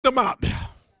them out there.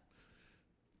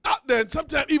 Out there, and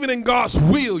sometimes even in God's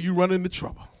will, you run into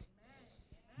trouble.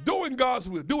 Doing God's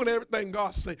will, doing everything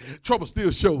God says, trouble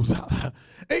still shows up.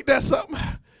 Ain't that something?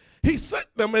 He sent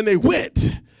them and they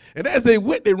went. And as they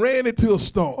went, they ran into a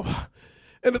storm.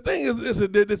 And the thing is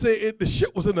that they say the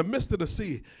ship was in the midst of the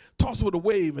sea, tossed with a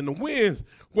wave, and the wind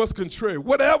was contrary.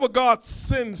 Whatever God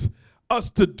sends us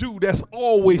to do, there's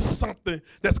always something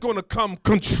that's going to come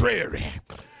contrary.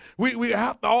 We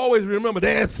have to always remember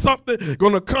there's something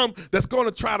going to come that's going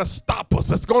to try to stop us.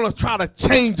 That's going to try to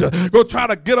change us. Going to try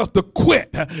to get us to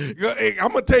quit. I'm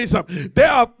going to tell you something.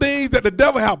 There are things that the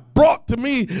devil have brought to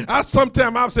me.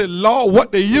 Sometimes I've said, Lord,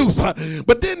 what the use?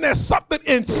 But then there's something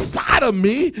inside of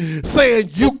me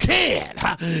saying you can.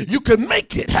 You can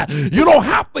make it. You don't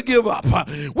have to give up.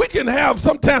 We can have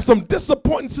sometimes some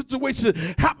disappointing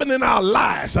situations happen in our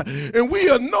lives. And we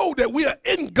know that we are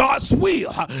in God's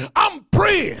will. I'm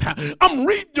praying. I'm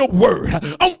reading your word.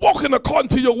 I'm walking according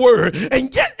to your word.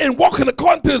 And yet in walking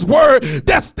according to his word,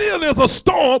 there still is a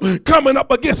storm coming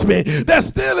up against me. There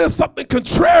still is something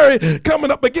contrary coming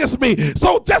up against me.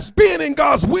 So just being in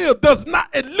God's will does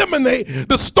not eliminate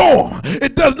the storm.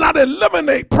 It does not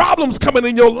eliminate problems coming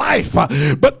in your life.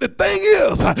 But the thing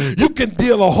is, you can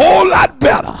deal a whole lot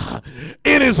better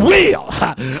in his will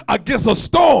against a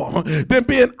storm than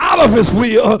being out of his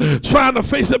will trying to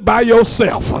face it by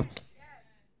yourself.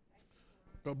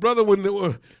 But brother,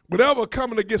 whatever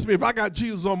coming against me, if I got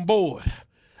Jesus on board,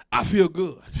 I feel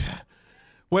good.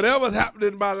 Whatever's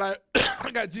happening in my life,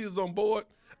 I got Jesus on board,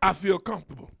 I feel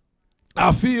comfortable.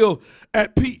 I feel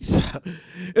at peace.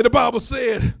 And the Bible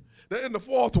said that in the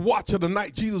fourth watch of the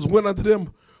night, Jesus went unto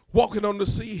them walking on the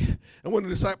sea. And when the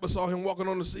disciples saw him walking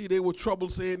on the sea, they were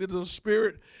troubled, saying, it is a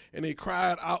spirit, and they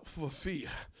cried out for fear.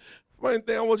 One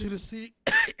thing I want you to see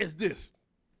is this.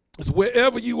 It's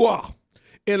wherever you are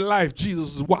in life,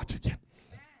 Jesus is watching you.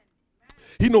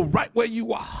 He knows right where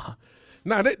you are.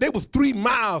 Now, they was 3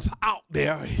 miles out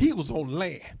there. He was on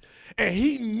land. And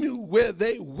he knew where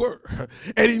they were.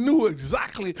 And he knew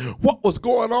exactly what was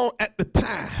going on at the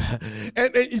time.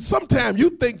 And sometimes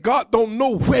you think God don't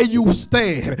know where you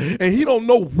stand. And he don't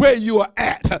know where you are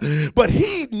at. But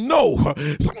he know.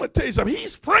 So I'm going to tell you something.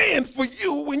 He's praying for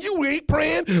you when you ain't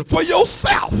praying for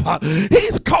yourself.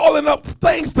 He's calling up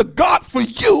things to God for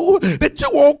you that you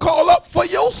won't call up for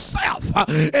yourself.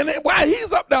 And while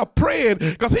he's up there praying,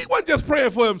 because he wasn't just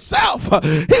praying for himself.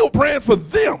 He was praying for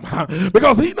them.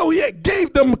 Because he knew he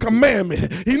gave them a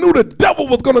commandment. He knew the devil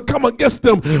was going to come against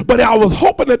them, but I was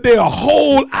hoping that they'll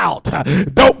hold out.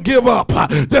 Don't give up.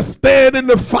 Just stand in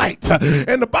the fight.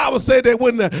 And the Bible said that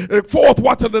when the fourth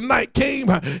watch of the night came,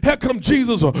 here come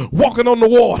Jesus walking on the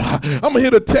water. I'm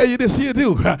here to tell you this here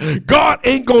too. God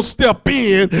ain't going to step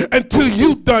in until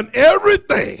you've done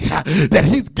everything that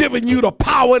he's given you the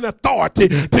power and authority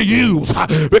to use.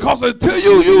 Because until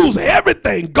you use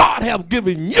everything God has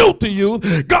given you to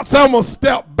use, God said, I'm going to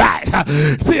step back.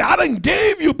 See, I done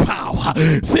gave you power.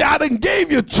 See, I done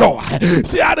gave you joy.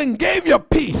 See, I done gave you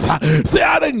peace. See,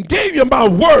 I done gave you my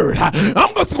word.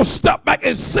 I'm just going to step back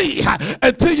and see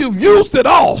until you've used it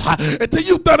all, until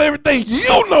you've done everything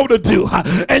you know to do,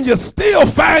 and you still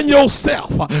find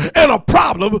yourself in a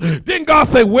problem. Then God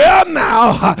say, well,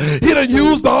 now, he done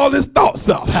used all his thoughts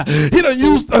up. He done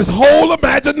used his whole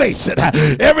imagination.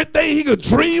 Everything he could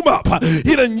dream up,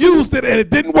 he done used it and it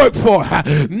didn't work for her.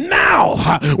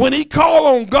 Now, when he called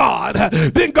on God,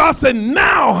 then God said,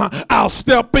 now I'll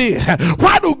step in.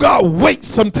 Why do God wait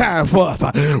sometime for us?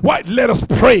 Why let us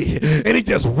pray and he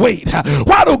just wait?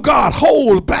 Why do God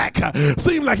hold back?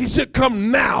 Seem like he should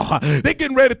come now. They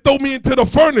getting ready to throw me into the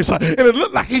furnace and it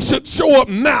looked like he should show up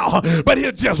now, but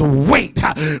he'll just wait.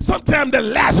 Sometimes the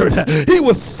Lazarus, he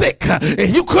was sick and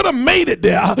you could have made it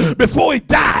there before he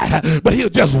died, but he'll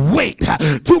just wait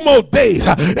 2 more days.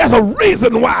 There's a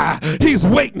reason why he's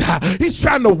waiting. He's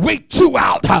trying to wait you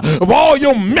out of all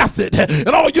your method and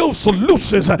all your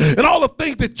solutions and all the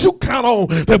things that you count on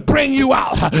to bring you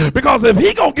out. Because if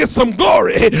he gonna get some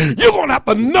glory, you're gonna have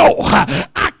to know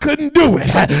I couldn't do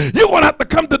it. You're gonna have to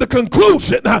come to the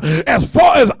conclusion, as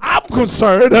far as I'm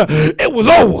concerned, it was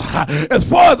over. As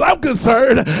far as I'm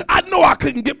concerned, I know I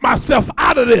couldn't get myself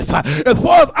out of this. As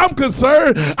far as I'm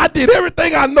concerned, I did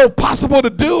everything I know possible to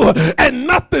do and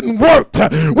nothing worked.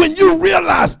 When you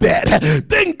realize that,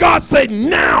 then God said,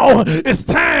 now it's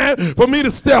time for me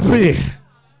to step in.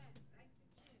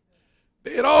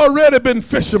 They had already been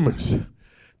fishermen.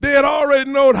 They had already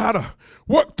known how to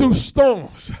work through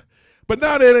storms. But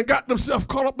now they done got themselves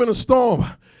caught up in a storm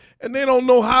and they don't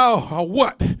know how or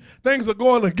what things are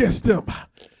going against them.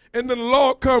 And then the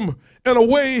Lord come in a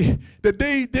way that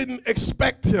they didn't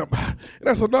expect him. And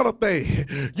that's another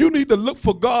thing. You need to look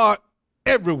for God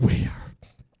everywhere,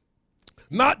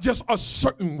 not just a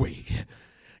certain way.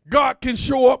 God can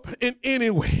show up in any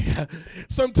way.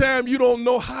 Sometimes you don't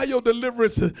know how your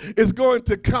deliverance is going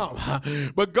to come,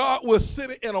 but God will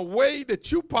send it in a way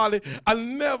that you probably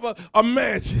never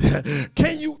imagined.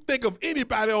 Can you think of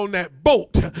anybody on that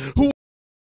boat who